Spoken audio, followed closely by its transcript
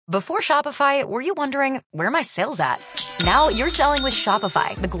Before Shopify, were you wondering, where are my sales at? Now you're selling with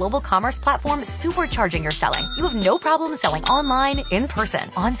Shopify, the global commerce platform supercharging your selling. You have no problem selling online, in person,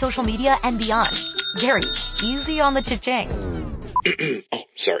 on social media, and beyond. Gary, easy on the cha-ching. Oh,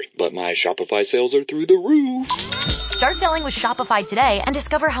 sorry, but my Shopify sales are through the roof. Start selling with Shopify today and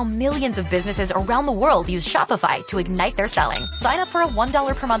discover how millions of businesses around the world use Shopify to ignite their selling. Sign up for a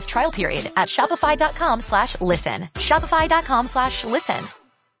 $1 per month trial period at shopify.com/listen. Shopify.com/listen.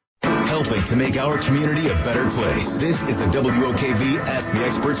 Helping to make our community a better place. This is the WOKV Ask the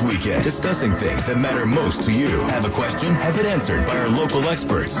Experts Weekend, discussing things that matter most to you. Have a question? Have it answered by our local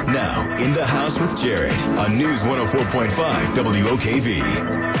experts. Now, In the House with Jared on News 104.5 WOKV.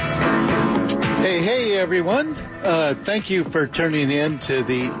 Hey, everyone. Thank you for tuning in to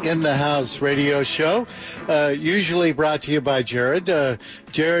the In the House radio show, usually brought to you by Jared.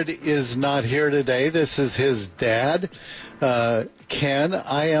 Jared is not here today. This is his dad, Ken.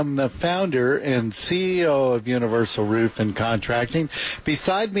 I am the founder and CEO of Universal Roof and Contracting.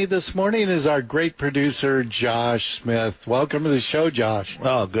 Beside me this morning is our great producer, Josh Smith. Welcome to the show, Josh.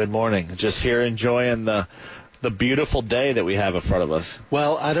 Oh, good morning. Just here enjoying the beautiful day that we have in front of us.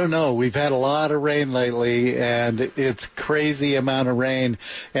 Well, I don't know. We've had a lot of rain lately, and it's crazy amount of rain.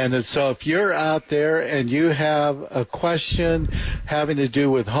 And so if you're out there and you have a question having to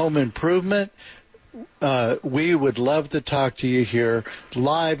do with home improvement, we would love to talk to you here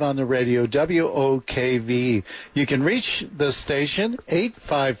live on the radio, WOKV. You can reach the station,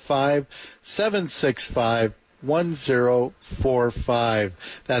 855-765-1045.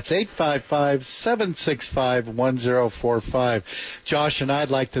 That's 855-765-1045. Josh and I'd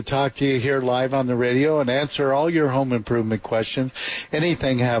like to talk to you here live on the radio and answer all your home improvement questions,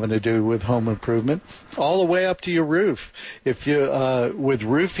 anything having to do with home improvement, all the way up to your roof. If you, with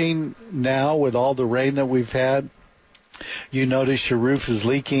roofing now, with all the rain that we've had, you notice your roof is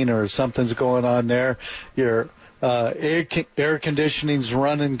leaking or something's going on there, your air conditioning's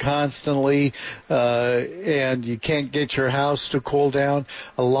running constantly, and you can't get your house to cool down.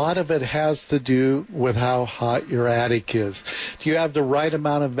 A lot of it has to do with how hot your attic is. Do you have the right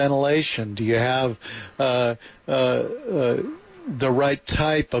amount of ventilation? Do you have the right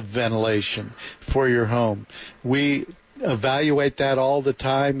type of ventilation for your home? We evaluate that all the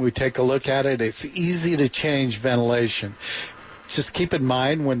time. We take a look at it. It's easy to change ventilation. Just keep in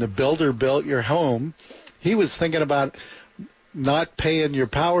mind, when the builder built your home, he was thinking about not paying your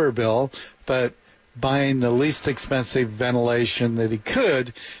power bill, but buying the least expensive ventilation that he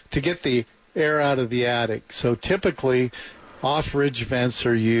could to get the air out of the attic. So typically, off-ridge vents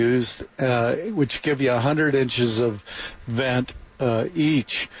are used, which give you 100 inches of vent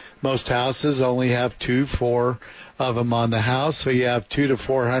each. Most houses only have 4 of them on the house, so you have 200 to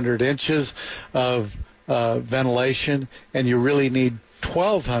 400 inches of ventilation, and you really need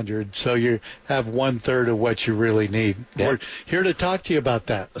 1,200, so you have 1/3 of what you really need. Yep. We're here to talk to you about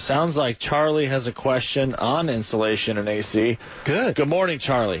that. Sounds like Charlie has a question on insulation and AC. Good. Good morning,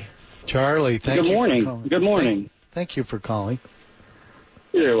 Charlie. Charlie, thank you for calling. Good morning. Thank you for calling.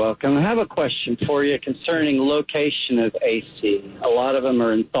 You're welcome. I have a question for you concerning location of AC. A lot of them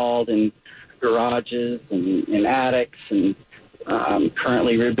are installed in garages and in attics, and I'm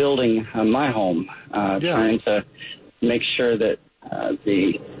currently rebuilding my home, trying to make sure that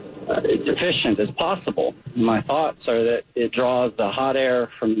it's efficient as possible. My thoughts are that it draws the hot air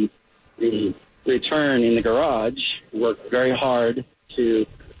from the return in the garage, works very hard to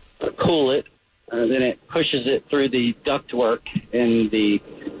cool it, then it pushes it through the ductwork in the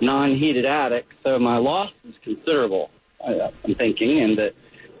non-heated attic, so my loss is considerable, I'm thinking, and that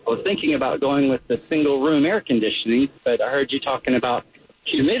I was thinking about going with the single-room air conditioning, but I heard you talking about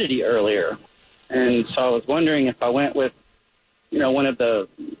humidity earlier, and so I was wondering if I went with one of the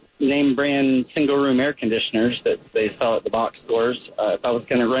name brand single room air conditioners that they sell at the box stores, if I was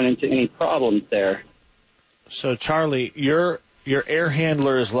going to run into any problems there. So, Charlie, your air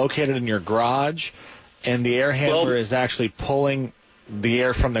handler is located in your garage, and the air handler is actually pulling the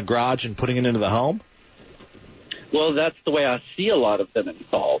air from the garage and putting it into the home? Well, that's the way I see a lot of them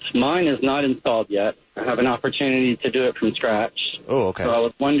installed. Mine is not installed yet. I have an opportunity to do it from scratch. Oh, okay. So I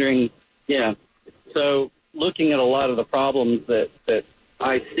was wondering, so looking at a lot of the problems that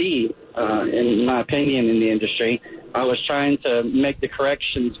I see, in my opinion, in the industry, I was trying to make the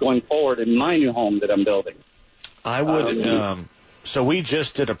corrections going forward in my new home that I'm building. I would, so we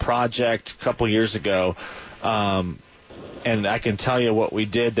just did a project a couple years ago, and I can tell you what we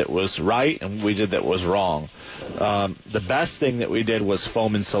did that was right and we did that was wrong. The best thing that we did was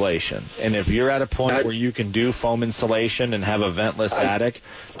foam insulation. And if you're at a point where you can do foam insulation and have a ventless attic,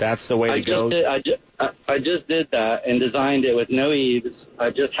 that's the way to go. I just did that and designed it with no eaves.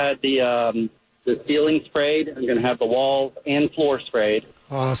 I just had the ceiling sprayed. I'm going to have the walls and floor sprayed.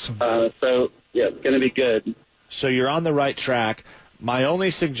 Awesome. So yeah, it's going to be good. So you're on the right track. My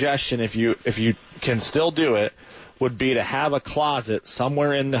only suggestion, if you can still do it, would be to have a closet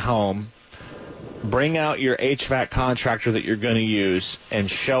somewhere in the home. Bring out your HVAC contractor that you're going to use and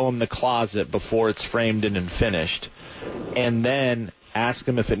show them the closet before it's framed in and finished, and then ask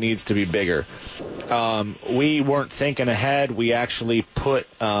them if it needs to be bigger. We weren't thinking ahead. We actually put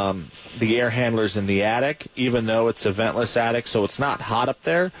the air handlers in the attic, even though it's a ventless attic, so it's not hot up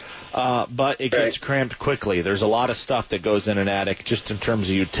there, but it gets cramped quickly. There's a lot of stuff that goes in an attic just in terms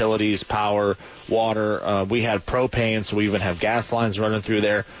of utilities, power, water. We had propane, so we even have gas lines running through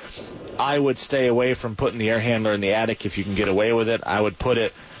there. I would stay away from putting the air handler in the attic if you can get away with it. I would put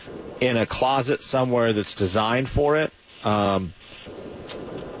it in a closet somewhere that's designed for it.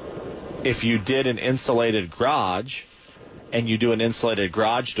 If you did an insulated garage and you do an insulated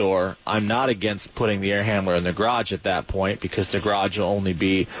garage door, I'm not against putting the air handler in the garage at that point, because the garage will only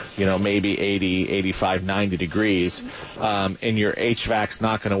be, maybe 80, 85, 90 degrees. And your HVAC's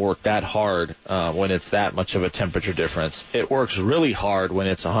not going to work that hard when it's that much of a temperature difference. It works really hard when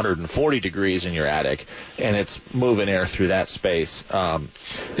it's 140 degrees in your attic and it's moving air through that space. So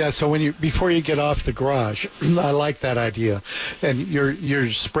before you get off the garage, I like that idea. And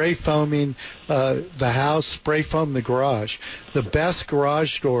you're spray foaming the house, spray foam the garage. The best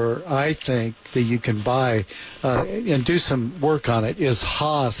garage door, I think, that you can buy and do some work on it is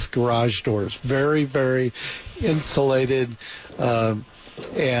Haas garage doors. Very, very insulated,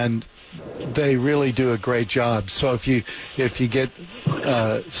 and they really do a great job. So if you get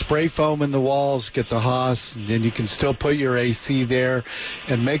spray foam in the walls, get the Haas, and then you can still put your AC there,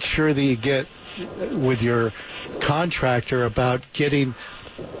 and make sure that you get with your contractor about getting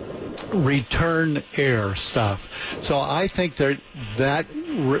return air stuff. So I think that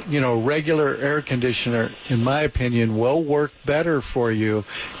regular air conditioner, in my opinion, will work better for you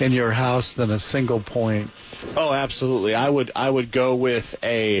in your house than a single point. Oh, absolutely. I would go with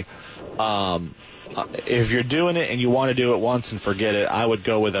a if you're doing it and you want to do it once and forget it, I would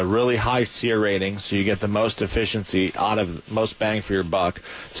go with a really high SEER rating so you get the most efficiency out of most bang for your buck.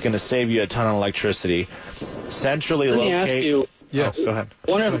 It's going to save you a ton of electricity. Centrally locate. Yes. Go ahead.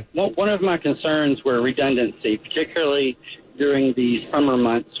 One of my concerns were redundancy, particularly during the summer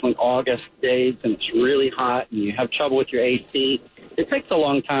months when August days and it's really hot and you have trouble with your AC. It takes a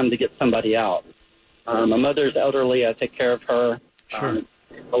long time to get somebody out. My mother's elderly. I take care of her. Sure.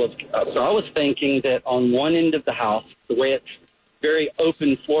 I was thinking that on one end of the house, the way it's very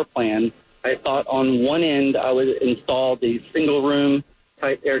open floor plan, I thought on one end I would install the single room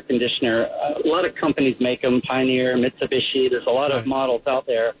type air conditioner. A lot of companies make them, Pioneer, Mitsubishi. There's a lot of models out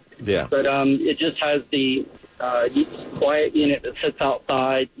there. Yeah. But it just has the quiet unit that sits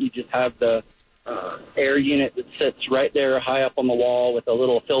outside. You just have the air unit that sits right there high up on the wall with a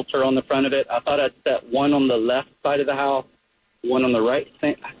little filter on the front of it. I thought I'd set one on the left side of the house, one on the right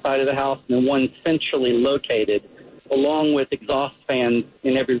side of the house, and then one centrally located, along with exhaust fans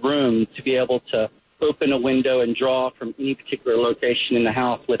in every room to be able to open a window and draw from any particular location in the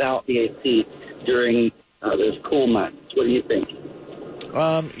house without the AC during those cool months. What do you think?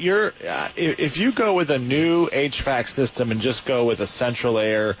 If you go with a new HVAC system and just go with a central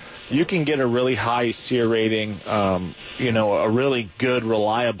air, you can get a really high SEER rating, a really good,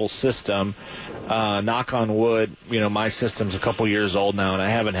 reliable system. Knock on wood, my system's a couple years old now, and I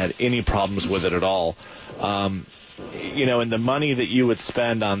haven't had any problems with it at all. And the money that you would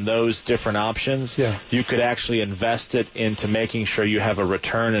spend on those different options, you could actually invest it into making sure you have a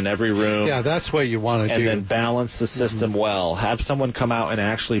return in every room. Yeah, that's what you want to do. And then balance the system well. Have someone come out and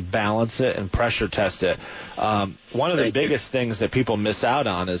actually balance it and pressure test it. One of the biggest things that people miss out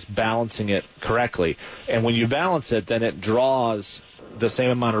on is balancing it correctly. And when you balance it, then it draws the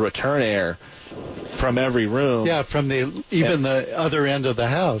same amount of return air from every room. Yeah, from the other end of the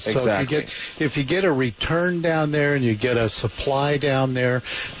house. Exactly. So if you get a return down there and you get a supply down there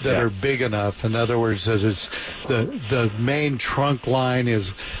that are big enough, in other words, that is the main trunk line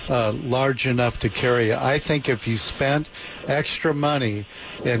is large enough to carry. I think if you spent extra money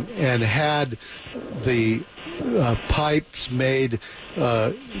and had the pipes made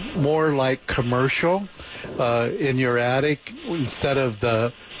more like commercial in your attic instead of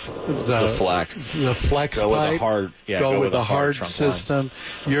the flex pipe. Go with the hard system.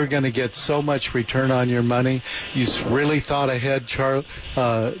 You're going to get so much return on your money. You really thought ahead, Charlie,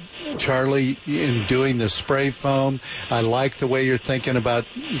 in doing the spray foam. I like the way you're thinking about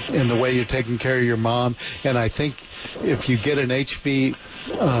and the way you're taking care of your mom. And I think if you get an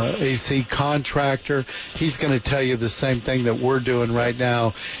AC contractor. He's going to tell you the same thing that we're doing right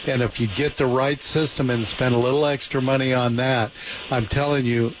now. And if you get the right system and spend a little extra money on that, I'm telling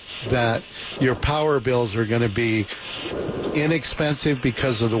you that your power bills are going to be inexpensive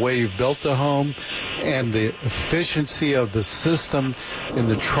because of the way you've built the home and the efficiency of the system and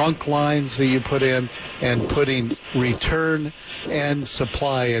the trunk lines that you put in and putting return and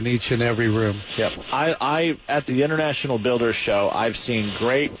supply in each and every room. Yep. I at the International Builders Show, I've seen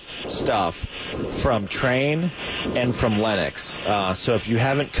great stuff from Trane and from Lennox. So if you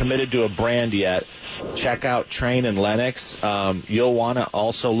haven't committed to a brand yet, check out Trane and Lennox. You'll want to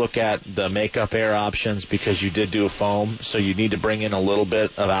also look at the makeup air options because you did do a foam, so you need to bring in a little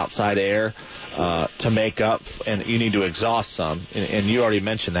bit of outside air to make up, and you need to exhaust some. And you already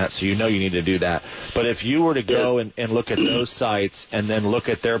mentioned that, so you know you need to do that. But if you were to go and look at those sites and then look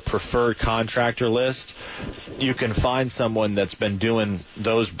at their preferred contractor list, you can find someone that's been doing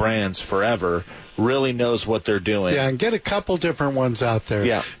those brands forever, really knows what they're doing. Yeah, and get a couple different ones out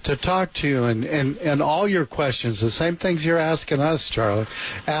there to talk to you and all your questions, the same things you're asking us, Charlie,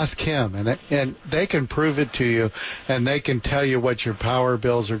 ask him. And they can prove it to you, and they can tell you what your power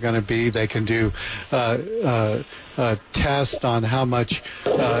bills are going to be. They can do a test on how much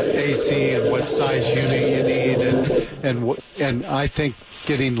AC and what size unit you need. And I think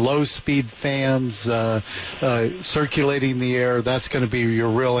getting low-speed fans circulating the air, that's going to be your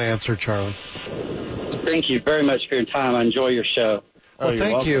real answer, Charlie. Thank you very much for your time. I enjoy your show. Well,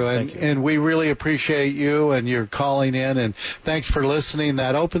 thank you. And we really appreciate you and your calling in, and thanks for listening.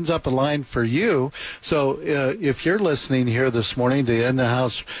 That opens up a line for you. So if you're listening here this morning to In the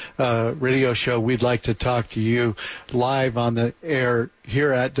House radio show, we'd like to talk to you live on the air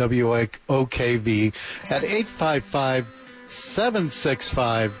here at WOKV at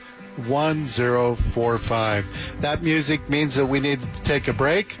 855-765-1045. That music means that we need to take a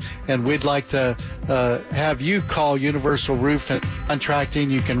break, and we'd like to have you call Universal Roof and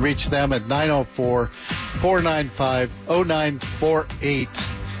Contracting. You can reach them at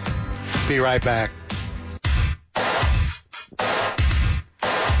 904-495-0948. Be right back.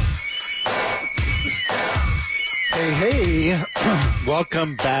 Hey,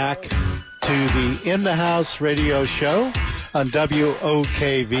 welcome back to the In the House radio show on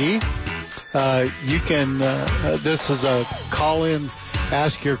WOKV. You can, this is a call-in,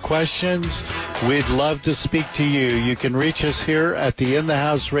 ask your questions. We'd love to speak to you. You can reach us here at the In the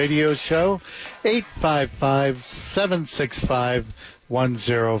House radio show,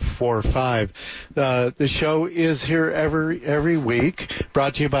 855-765-1045. The show is here every week,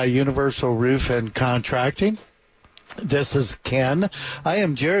 brought to you by Universal Roof and Contracting. This is Ken. I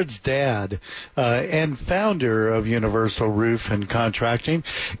am Jared's dad and founder of Universal Roof and Contracting.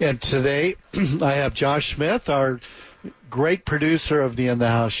 And today I have Josh Smith, our great producer of the In the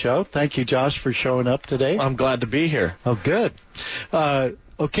House show. Thank you, Josh, for showing up today. I'm glad to be here. Oh, good.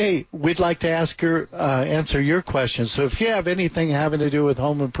 Okay, we'd like to answer your questions. So if you have anything having to do with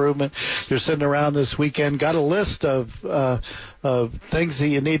home improvement, you're sitting around this weekend, got a list of things that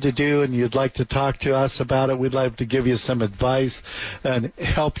you need to do, and you'd like to talk to us about it, we'd like to give you some advice and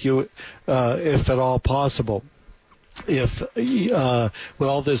help you if at all possible. If with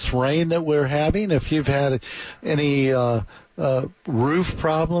all this rain that we're having, if you've had any roof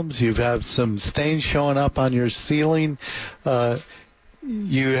problems, you've had some stains showing up on your ceiling,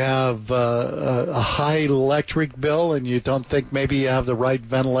 you have a high electric bill and you don't think maybe you have the right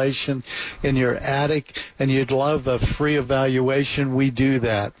ventilation in your attic and you'd love a free evaluation, we do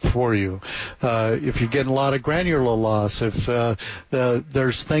that for you. If you're getting a lot of granular loss, if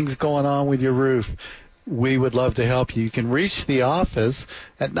there's things going on with your roof, we would love to help you. You can reach the office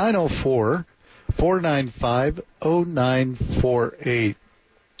at 904-495-0948.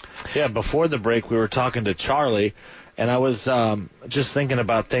 Yeah, before the break we were talking to Charlie, and I was just thinking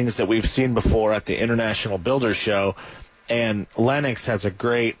about things that we've seen before at the International Builders Show, and Lennox has a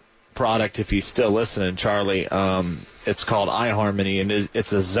great product, if he's still listening, Charlie. It's called iHarmony, and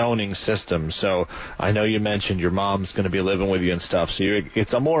it's a zoning system. So I know you mentioned your mom's going to be living with you and stuff. So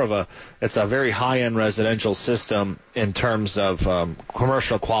it's a very high-end residential system in terms of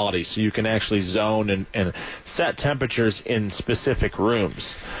commercial quality. So you can actually zone and set temperatures in specific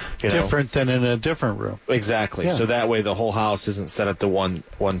rooms. Different than in a different room. Exactly. Yeah. So that way the whole house isn't set at the one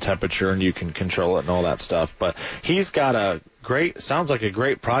temperature, and you can control it and all that stuff. But he's got sounds like a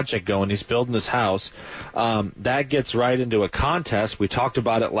great project going. He's building this house. That gets right into a contest. We talked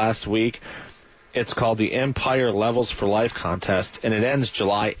about it last week. It's called the Empire Levels for Life contest, and it ends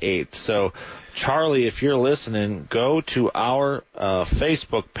July 8th. So, Charlie, if you're listening, go to our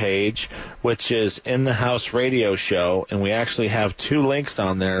Facebook page, which is In the House Radio Show, and we actually have 2 links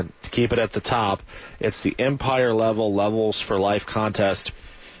on there to keep it at the top. It's the Empire Levels for Life contest.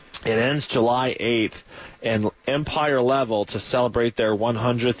 It ends July 8th, and Empire Level, to celebrate their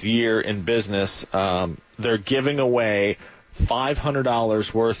 100th year in business, they're giving away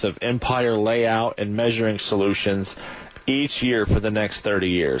 $500 worth of Empire layout and measuring solutions each year for the next 30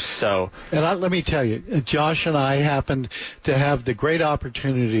 years. So, and let me tell you, Josh and I happened to have the great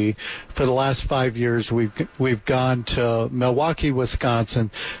opportunity for the last 5 years. We've gone to Milwaukee, Wisconsin,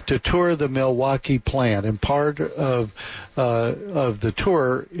 to tour the Milwaukee plant, and part of the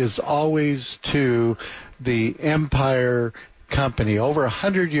tour is always to the Empire company. Over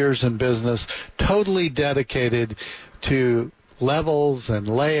 100 years in business, totally dedicated to levels and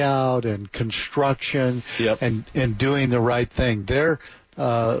layout and construction. Yep. and doing the right thing. Their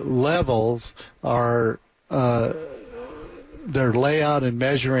levels are their layout and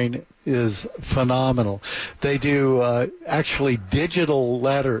measuring is phenomenal. They do actually digital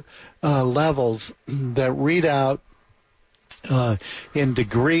levels that read out in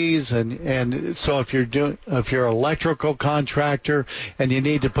degrees, and so if you're an electrical contractor and you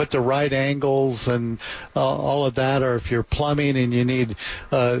need to put the right angles and all of that, or if you're plumbing and you need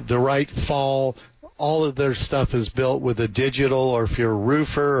the right fall, all of their stuff is built with a digital. Or if you're a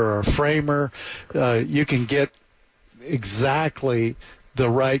roofer or a framer, you can get exactly the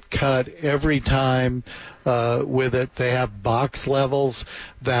right cut every time with it. They have box levels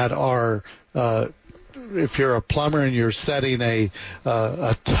that are if you're a plumber and you're setting a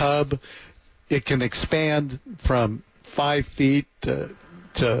tub, it can expand from 5 feet to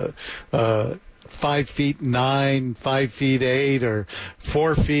 5 feet 9, 5 feet 8, or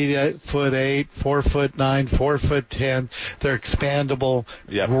 4 foot 8, 4 foot 9, 4 foot 10. They're expandable.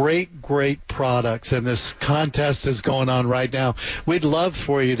 Yep. Great products, and this contest is going on right now. We'd love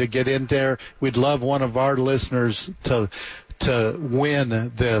for you to get in there. We'd love one of our listeners to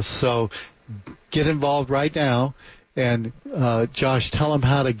win this. So get involved right now. And, Josh, tell them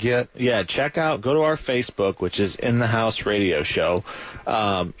how to get. Yeah, go to our Facebook, which is In the House Radio Show.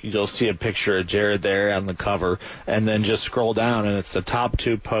 You'll see a picture of Jared there on the cover. And then just scroll down, and it's the top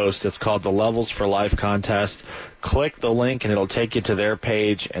 2 posts. It's called the Levels for Life contest. Click the link, and it'll take you to their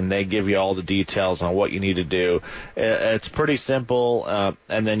page, and they give you all the details on what you need to do. It's pretty simple,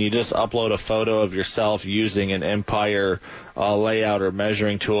 and then you just upload a photo of yourself using an Empire layout or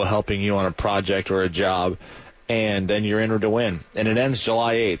measuring tool helping you on a project or a job, and then you're entered to win. And it ends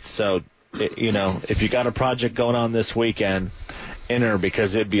July 8th, so, if you got a project going on this weekend, enter,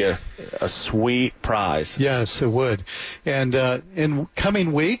 because it'd be a sweet prize. Yes, it would. And in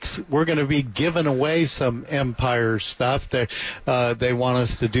coming weeks, we're going to be giving away some Empire stuff. They want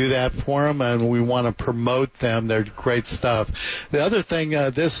us to do that for them, and we want to promote them. They're great stuff. The other thing,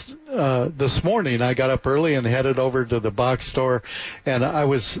 this morning, I got up early and headed over to the box store, and I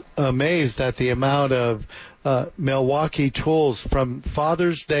was amazed at the amount of Milwaukee tools from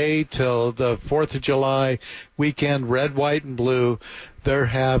Father's Day till the 4th of July weekend, red, white, and blue. They're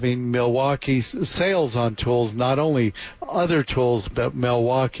having Milwaukee sales on tools, not only other tools, but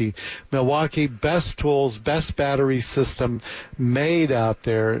Milwaukee. Milwaukee, best tools, best battery system made out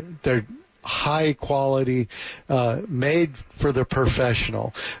there. They're high quality, made for the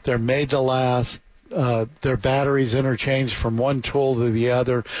professional. They're made to last. Their batteries interchange from one tool to the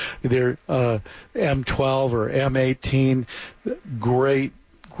other. They're M12 or M18. Great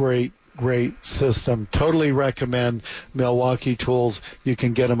system. Totally recommend Milwaukee tools. You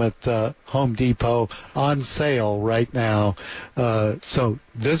can get them at Home Depot on sale right now. So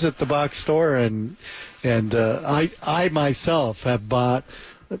visit the box store, and I myself have bought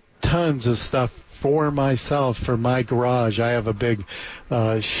tons of stuff for myself, for my garage. I have a big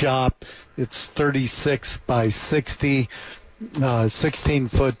shop. It's 36 by 60, 16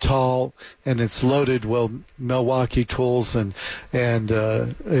 foot tall, and it's loaded with Milwaukee tools, and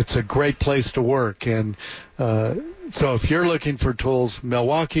it's a great place to work. And so if you're looking for tools,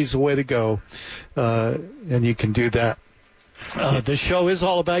 Milwaukee's the way to go, and you can do that. The show is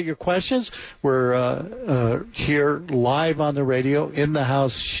all about your questions. We're here live on the radio, In the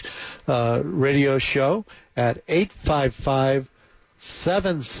House radio show at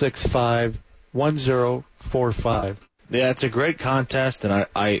 855-765-1045. Yeah, it's a great contest, and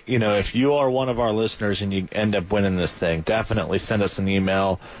I if you are one of our listeners and you end up winning this thing, definitely send us an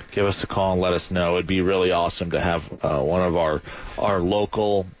email, give us a call, and let us know. It'd be really awesome to have one of our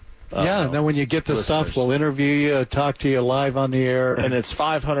local And then when you get the listeners. stuff, we'll interview you, talk to you live on the air. And it's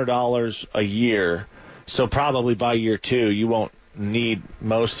 $500 a year, so probably by year 2 you won't need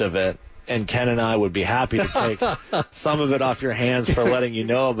most of it. And Ken and I would be happy to take some of it off your hands for letting you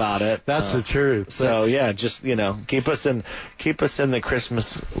know about it. That's the truth. So yeah, just keep us in the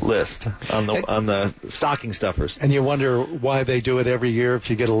Christmas list on the stocking stuffers. And you wonder why they do it every year. If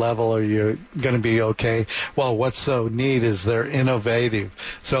you get a level, are you going to be okay? Well, what's so neat is they're innovative.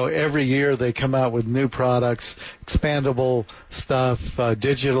 So every year they come out with new products, expandable stuff,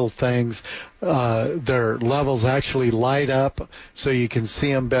 digital things. Their levels actually light up so you can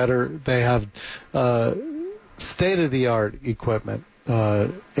see them better. They have state-of-the-art equipment,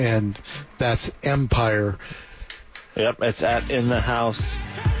 and that's Empire. Yep, it's at In the House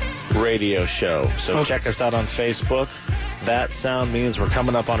Radio Show. So check us out on Facebook. That sound means we're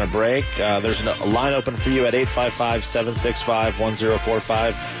coming up on a break. There's a line open for you at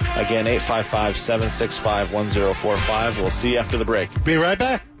 855-765-1045. Again, 855-765-1045. We'll see you after the break. Be right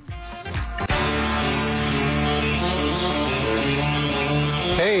back.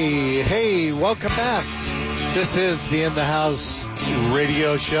 Hey, welcome back. This is the In the House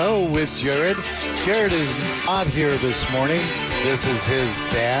Radio Show with Jared. Jared is not here this morning. This is his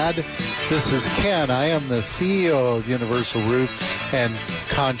dad. This is Ken. I am the CEO of Universal Roof and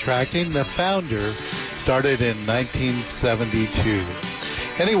Contracting, the founder. Started in 1972.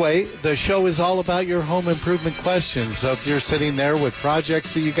 Anyway, the show is all about your home improvement questions. So if you're sitting there with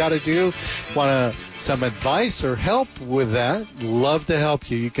projects that you got to do, want some advice or help with that, love to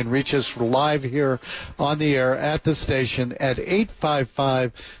help you. You can reach us live here on the air at the station at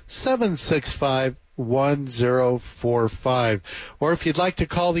 855-765-1045. Or if you'd like to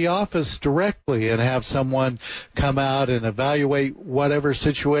call the office directly and have someone come out and evaluate whatever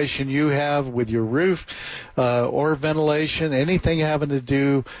situation you have with your roof or ventilation, anything having to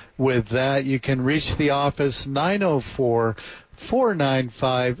do with that, you can reach the office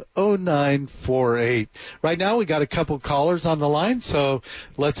 904-495-0948. Right now we got a couple callers on the line, so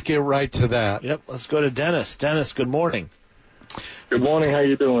let's get right to that. Yep, let's go to Dennis. Dennis, good morning. Good morning. How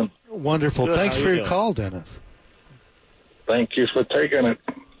you doing? Wonderful. Good. Thanks How for you your doing? call, Dennis. Thank you for taking it.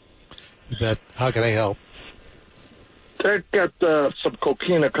 You bet. How can I help? I got some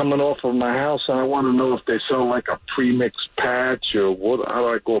coquina coming off of my house, and I want to know if they sell like a pre-mixed patch or what. How do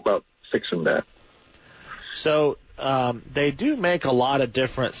I go about fixing that? So they do make a lot of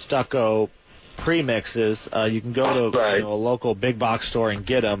different stucco premixes. You can go to a local big box store and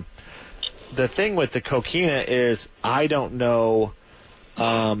get them. The thing with the coquina is I don't know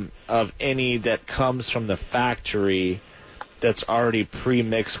of any that comes from the factory that's already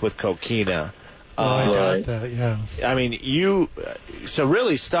pre-mixed with coquina. I got that, yeah. I mean, so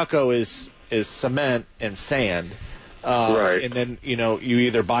really stucco is cement and sand. And then, you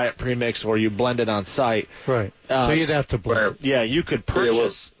either buy it pre-mixed or you blend it on site. Right. So you'd have to blend it. Yeah, you could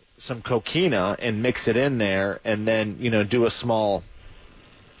purchase some coquina and mix it in there and then, do a small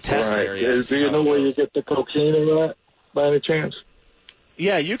test area. Do you know where you get the coquina at, by any chance?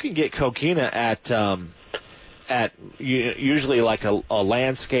 Yeah, you can get coquina at usually like a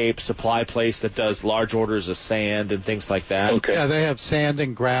landscape supply place that does large orders of sand and things like that. Okay. Yeah, they have sand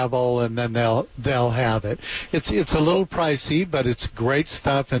and gravel, and then they'll have it. It's a little pricey, but it's great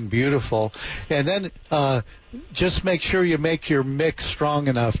stuff and beautiful. And then just make sure you make your mix strong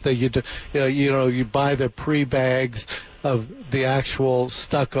enough that you buy the pre-bags of the actual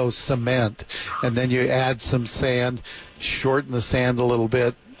stucco cement, and then you add some sand, shorten the sand a little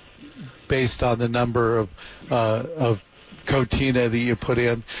bit based on the number of coquina that you put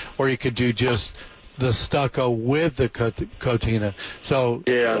in, or you could do just the stucco with the coquina. So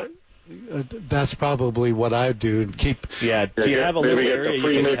that's probably what I do and keep. Yeah. Do you have a little area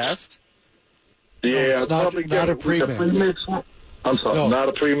you can test? Yeah, no, it's not a premix. I'm sorry, no, not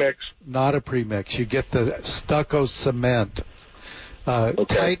a premix? Not a premix. You get the stucco cement.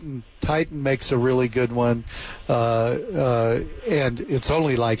 Titan makes a really good one, and it's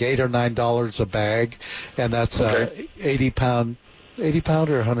only like $8 or $9 a bag, and that's 80 pound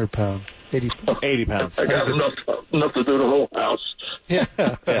or 100 pound. 80 pounds. I got enough to do the whole house. Yeah.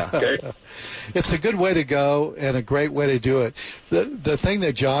 Okay. It's a good way to go and a great way to do it. The thing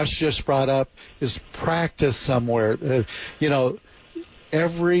that Josh just brought up is practice somewhere.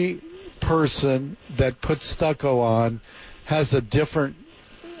 Every person that puts stucco on has a different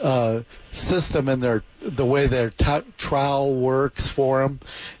system in the way their trowel works for them,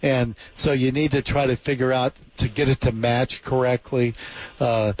 and so you need to try to figure out to get it to match correctly.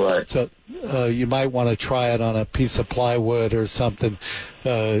 Right. So you might want to try it on a piece of plywood or something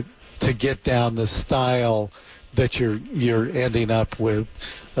to get down the style that you're ending up with.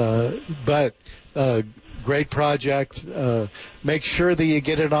 But great project. Make sure that you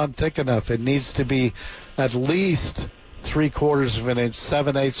get it on thick enough. It needs to be at least 3/4 of an inch.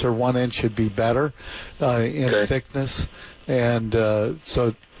 7/8 or 1 inch should be better in thickness. And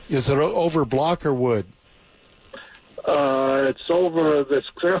so, is it over block or wood? It's over. There's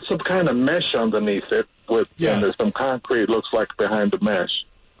got some kind of mesh underneath it, and there's some concrete. Looks like behind the mesh.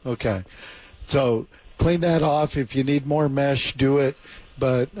 Okay, so clean that off. If you need more mesh, do it.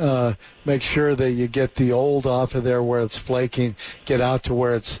 But make sure that you get the old off of there where it's flaking. Get out to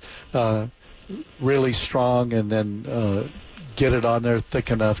where it's really strong, and then get it on there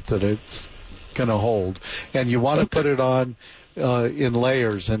thick enough that it's going to hold. And you want to put it on in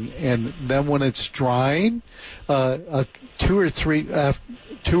layers, and then when it's drying, 2 or 3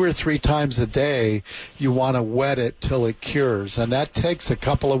 times a day, you want to wet it till it cures, and that takes a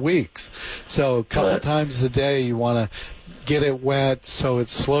couple of weeks. So a couple times a day, you want to get it wet so it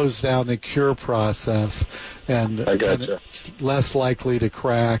slows down the cure process, and it's less likely to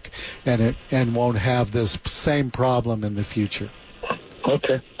crack, and won't have this same problem in the future.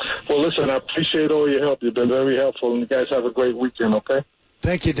 Okay. Well, listen, I appreciate all your help. You've been very helpful, and you guys have a great weekend, okay?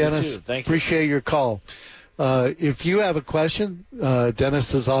 Thank you, Dennis. Thank you. Appreciate your call. If you have a question,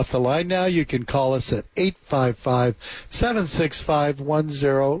 Dennis is off the line now. You can call us at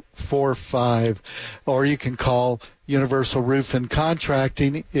 855-765-1045, or you can call Universal Roof and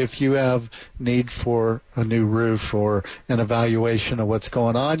Contracting if you have need for a new roof or an evaluation of what's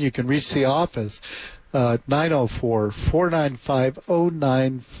going on. You can reach the office.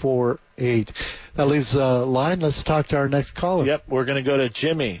 904-495-0948. That leaves a line. Let's talk to our next caller. Yep, we're going to go to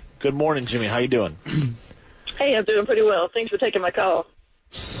Jimmy. Good morning, Jimmy. How you doing? Hey, I'm doing pretty well. Thanks for taking my call.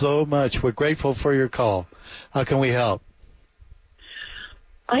 So much. We're grateful for your call. How can we help?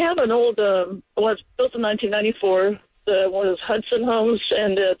 I have an old, it's built in 1994, one of those Hudson homes,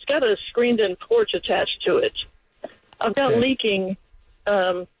 and it's got a screened-in porch attached to it. I've got leaking,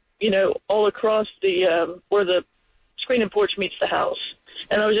 all across the where the screen and porch meets the house.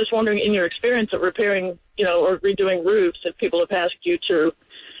 And I was just wondering, in your experience of repairing, or redoing roofs, if people have asked you to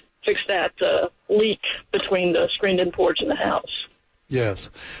fix that leak between the screened-in porch and the house. Yes.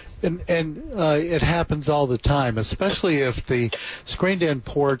 And it happens all the time, especially if the screened-in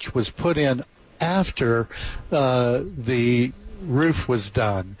porch was put in after the roof was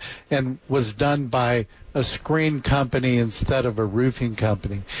done, and was done by a screen company instead of a roofing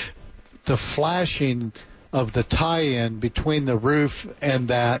company. The flashing of the tie-in between the roof and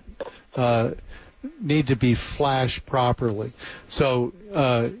that need to be flashed properly. So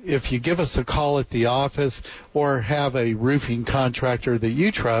if you give us a call at the office, or have a roofing contractor that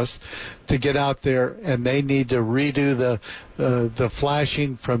you trust to get out there, and they need to redo the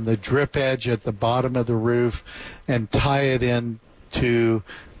flashing from the drip edge at the bottom of the roof and tie it in to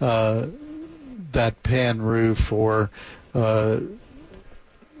that pan roof or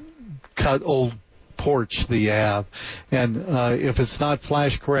cut old porch that you have, and if it's not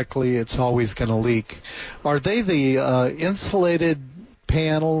flashed correctly, it's always going to leak. Are they the insulated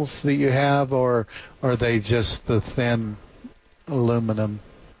panels that you have, or are they just the thin aluminum?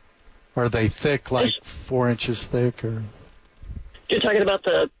 Are they thick, like 4 inches thick? Or you're talking about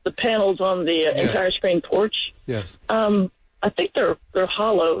the panels on the entire screen porch? Yes. I think they're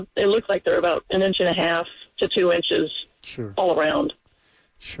hollow. They look like they're about 1.5 inches to 2 inches all around.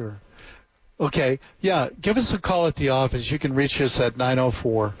 Sure. Okay. Yeah, give us a call at the office. You can reach us at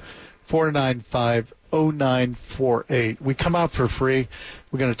 904-495-0948. We come out for free.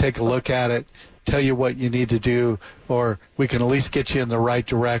 We're going to take a look at it, tell you what you need to do, or we can at least get you in the right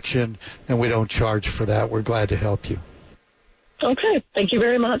direction, and we don't charge for that. We're glad to help you. Okay. Thank you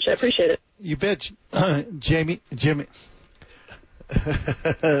very much. I appreciate it. You bet. Jimmy.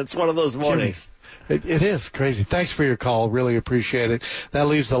 It's one of those mornings. It is crazy. Thanks for your call. Really appreciate it. That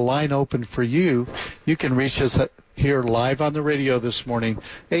leaves a line open for you. You can reach us here live on the radio this morning,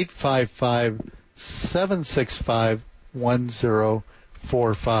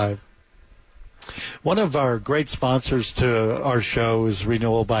 855-765-1045. One of our great sponsors to our show is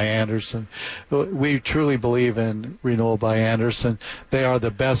Renewal by Andersen. We truly believe in Renewal by Andersen. They are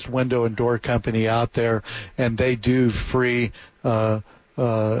the best window and door company out there, and they do free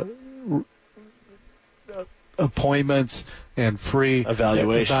appointments and free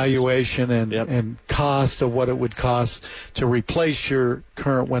evaluation and cost of what it would cost to replace your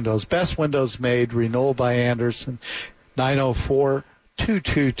current windows. Best windows made, Renewal by Andersen,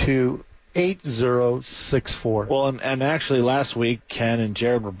 904-222 8064. Well, and actually last week, Ken and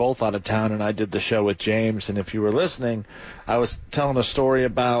Jared were both out of town, and I did the show with James. And if you were listening, I was telling a story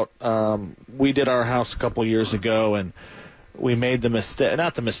about we did our house a couple years ago, and we made the mistake,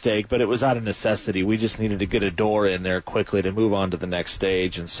 not the mistake, but it was out of necessity. We just needed to get a door in there quickly to move on to the next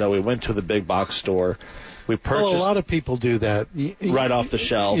stage. And so we went to the big box store. We purchased. Well, a lot of people do that. Right off the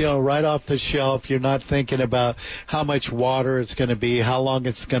shelf. Right off the shelf. You're not thinking about how much water it's going to be, how long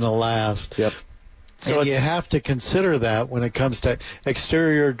it's going to last. Yep. So you have to consider that when it comes to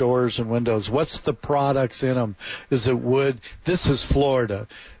exterior doors and windows. What's the products in them? Is it wood? This is Florida.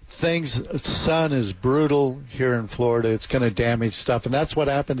 Sun is brutal here in Florida. It's going to damage stuff, and that's what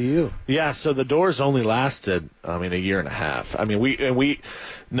happened to you. Yeah, so the doors only lasted, a year and a half. We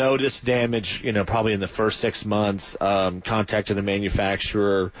noticed damage, probably in the first 6 months, contacted the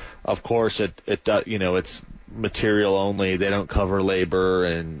manufacturer. Of course, it's material only. They don't cover labor,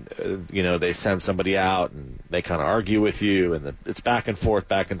 and, they send somebody out, and they kind of argue with you, and it's back and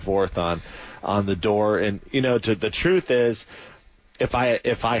forth on the door. And, the truth is, if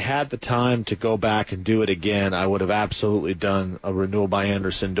I had the time to go back and do it again, I would have absolutely done a Renewal by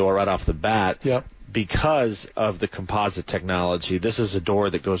Andersen door right off the bat. Yep. Because of the composite technology. This is a door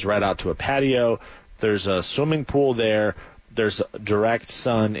that goes right out to a patio. There's a swimming pool there. There's direct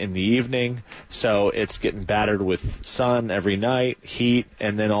sun in the evening, so it's getting battered with sun every night, heat,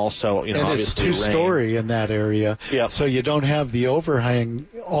 and then also, and obviously it's two-story in that area, yep. So you don't have the overhang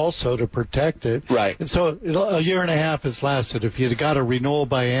also to protect it. Right. And so a year and a half has lasted. If you'd got a Renewal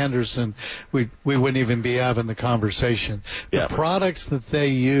by Andersen, we wouldn't even be having the conversation. Yep. The products that they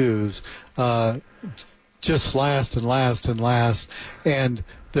use just last and last and last, and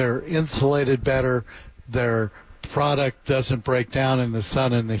they're insulated better. Their product doesn't break down in the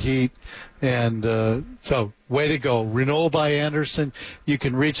sun and the heat, and so way to go. Renewal by Andersen. You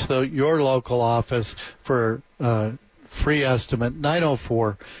can reach your local office for free estimate,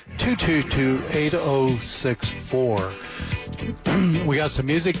 904-222-8064. We got some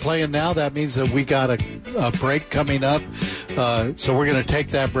music playing now. That means that we got a break coming up, so we're going to take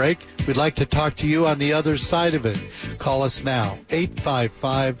that break. We'd like to talk to you on the other side of it. Call us now,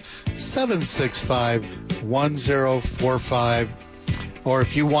 855-765-1045. Or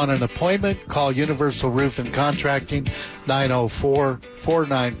if you want an appointment, call Universal Roof and Contracting,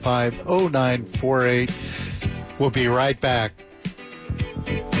 904-495-0948. We'll be right back.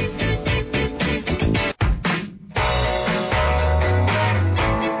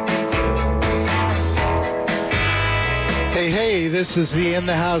 Hey, this is the In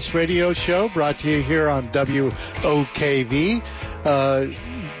the House radio show brought to you here on WOKV.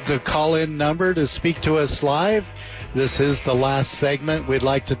 The call-in number to speak to us live. This is the last segment. We'd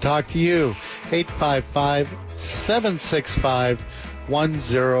like to talk to you.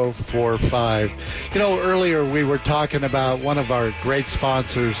 855-765-1045. Earlier we were talking about one of our great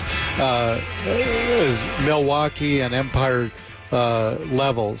sponsors is Milwaukee and Empire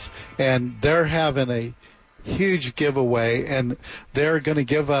Levels, and they're having a huge giveaway, and they're going to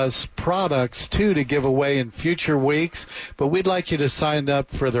give us products too to give away in future weeks, but we'd like you to sign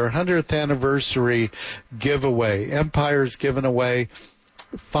up for their 100th anniversary giveaway. Empire's giving away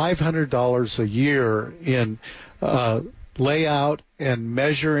 $500 a year in layout and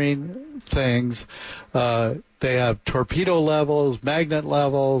measuring things. They have torpedo levels, magnet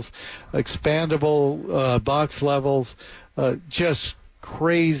levels, expandable box levels, just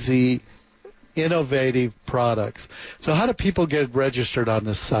crazy innovative products. So how do people get registered on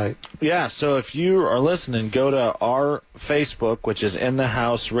this site? Yeah, so if you are listening, go to our Facebook, which is In the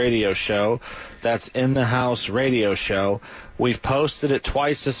House Radio Show. That's In the House Radio Show. We've posted it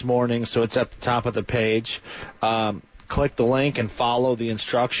twice this morning, so it's at the top of the page. Click the link and follow the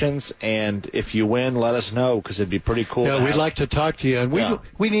instructions, and if you win, let us know, because it'd be pretty cool. Yeah, we'd like to talk to you, and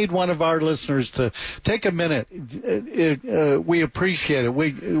we need one of our listeners to take a minute. We appreciate it.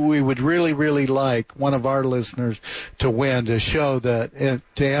 We would really, really like one of our listeners to win, to show that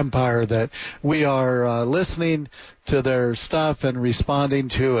to Empire that we are listening to their stuff and responding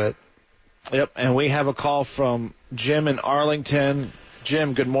to it. Yep, and we have a call from Jim in Arlington.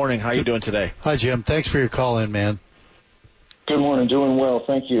 Jim, good morning. How are you doing today? Hi, Jim. Thanks for your call in, man. Good morning. Doing well,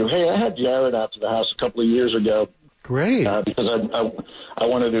 thank you. Hey, I had Jared out to the house a couple of years ago. Great. Because I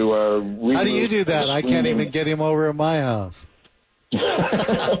wanted to How do you do that? I can't even get him over at my house.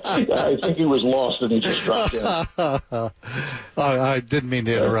 I think he was lost and he just dropped in. I didn't mean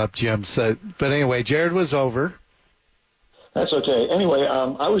to interrupt, Jim. But anyway, Jared was over. That's okay. Anyway,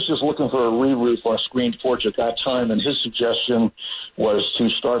 I was just looking for a re-roof or a screened porch at that time, and his suggestion was to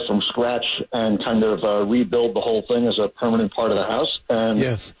start from scratch and kind of rebuild the whole thing as a permanent part of the house. And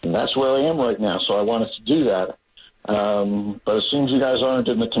Yes. that's where I am right now, so I wanted to do that. But it seems you guys aren't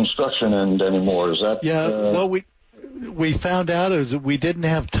in the construction end anymore. Is that? Yeah. Well, we found out is that we didn't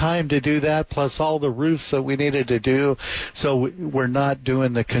have time to do that, plus all the roofs that we needed to do, so we're not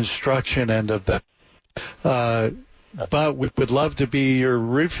doing the construction end of that. But we would love to be your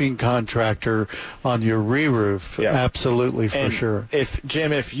roofing contractor on your re-roof. Yeah. Absolutely, for sure.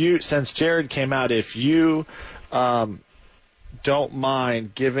 Since Jared came out, if you don't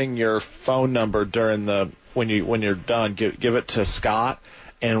mind giving your phone number during when you're done, give it to Scott,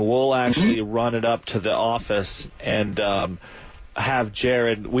 and we'll actually run it up to the office and have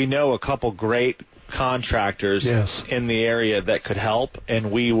Jared. We know a couple great contractors in the area that could help,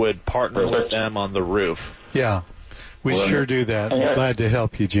 and we would partner with them on the roof. Yeah. We sure do that. I'm glad to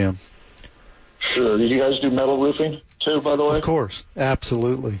help you, Jim. Sure. Do you guys do metal roofing too, by the way? Of course.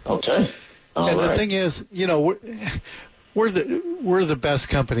 Absolutely. Okay. All right. The thing is, we're the best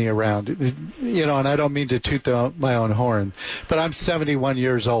company around, and I don't mean to toot my own horn, but I'm 71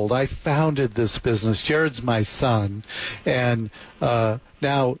 years old. I founded this business. Jared's my son, and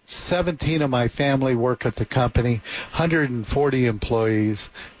now 17 of my family work at the company, 140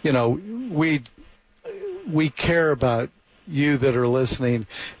 employees. We care about you that are listening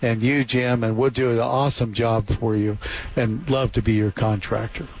and you, Jim, and we'll do an awesome job for you and love to be your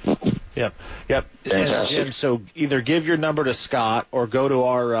contractor. Yep. And Jim, so either give your number to Scott or go to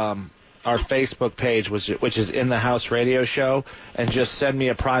our Facebook page, which is In the House Radio Show, and just send me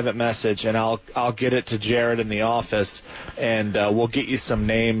a private message, and I'll get it to Jared in the office, and we'll get you some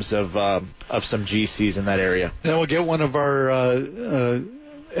names of some GCs in that area. And we'll get one of our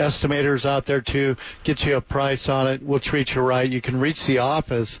estimators out there too, get you a price on it. We'll treat you right. You can reach the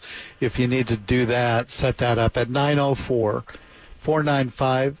office if you need to do that. Set that up at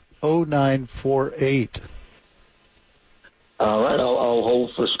 904-495-0948. All right. I'll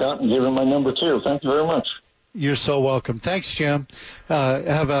hold for Scott and give him my number too. Thank you very much. You're so welcome. Thanks, Jim.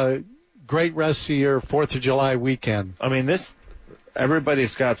 Have a great rest of your 4th of July weekend. I mean,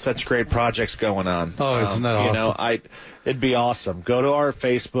 everybody's got such great projects going on. Oh, isn't that awesome? It'd be awesome. Go to our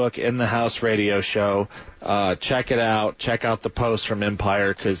Facebook, In the House Radio Show. Check it out. Check out the post from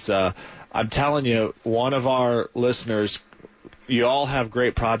Empire, because I'm telling you, one of our listeners, you all have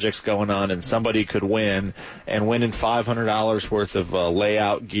great projects going on, and somebody could win, and winning $500 worth of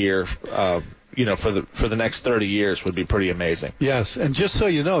layout gear for the next 30 years would be pretty amazing. Yes, and just so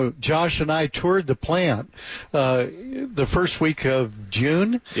you know, Josh and I toured the plant the first week of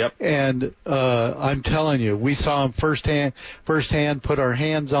June. Yep. And I'm telling you, we saw them firsthand, put our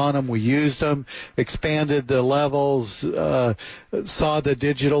hands on them, we used them, expanded the levels, saw the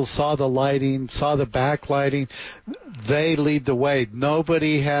digital, saw the lighting, saw the backlighting. They lead the way.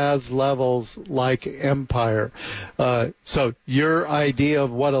 Nobody has levels like Empire. So your idea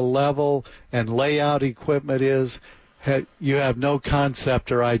of what a level and layout equipment is, you have no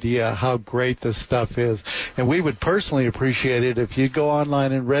concept or idea how great this stuff is. And we would personally appreciate it if you'd go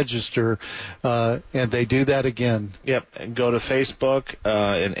online and register, and they do that again. Yep, and go to Facebook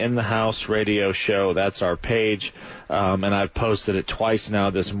and In the House Radio Show. That's our page, and I've posted it twice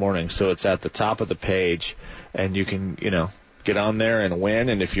now this morning, so it's at the top of the page, and you can, get on there and win.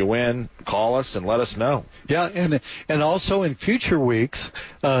 And if you win, call us and let us know. Yeah, and also in future weeks,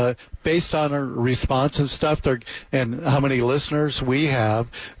 based on our response and stuff, and how many listeners we have,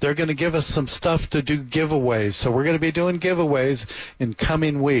 they're going to give us some stuff to do giveaways. So we're going to be doing giveaways in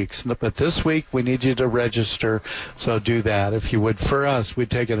coming weeks. But this week, we need you to register. So do that. If you would, for us,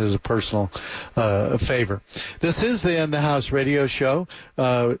 we'd take it as a personal favor. This is the In the House Radio Show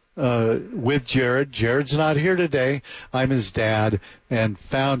with Jared. Jared's not here today. I'm his dad and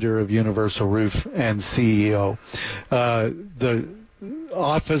founder of Universal Roof and CEO. The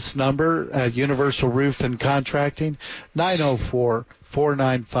office number at Universal Roof and Contracting,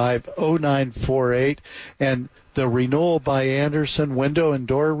 904-495-0948. And the Renewal by Anderson Window and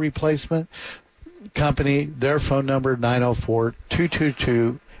Door Replacement Company, their phone number,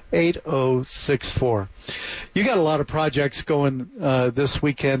 904-222-8064. You got a lot of projects going this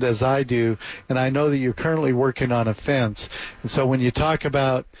weekend, as I do, and I know that you're currently working on a fence. And so when you talk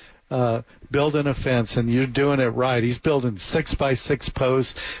about building a fence, and you're doing it right, he's building 6x6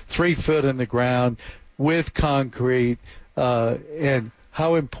 posts, 3 foot in the ground with concrete. And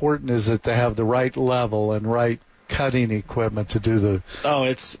how important is it to have the right level and right cutting equipment to do the... Oh,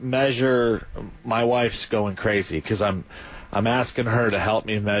 it's measure. My wife's going crazy because I'm I'm asking her to help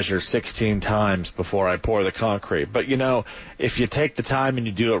me measure 16 times before I pour the concrete. But, if you take the time and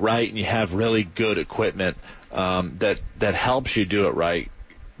you do it right and you have really good equipment that helps you do it right,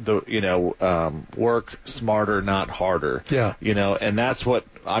 work smarter, not harder. Yeah. And that's what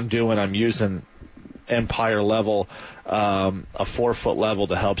I'm doing. I'm using Empire level, a 4-foot level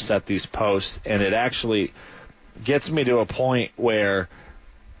to help set these posts. And it actually gets me to a point where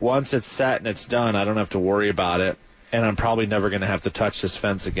once it's set and it's done, I don't have to worry about it. And I'm probably never going to have to touch this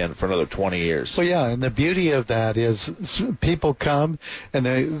fence again for another 20 years. Well, yeah, and the beauty of that is people come and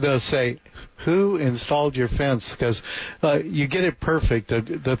they'll say, who installed your fence? Because you get it perfect.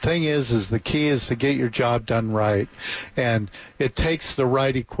 The thing is the key is to get your job done right. And it takes the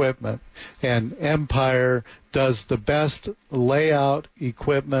right equipment. And Empire does the best layout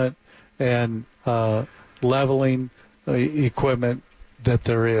equipment and leveling equipment that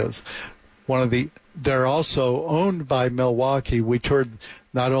there is. They're also owned by Milwaukee. We toured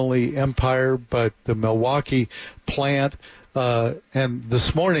not only Empire, but the Milwaukee plant. And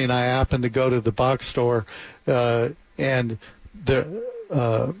this morning I happened to go to the box store, and the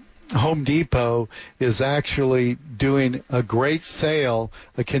Home Depot is actually doing a great sale,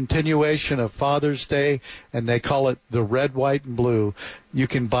 a continuation of Father's Day, and they call it the red, white, and blue. You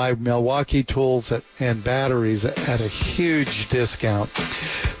can buy Milwaukee tools and batteries at a huge discount.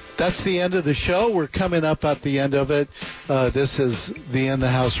 That's the end of the show. We're coming up at the end of it. This is the In the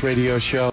House radio show.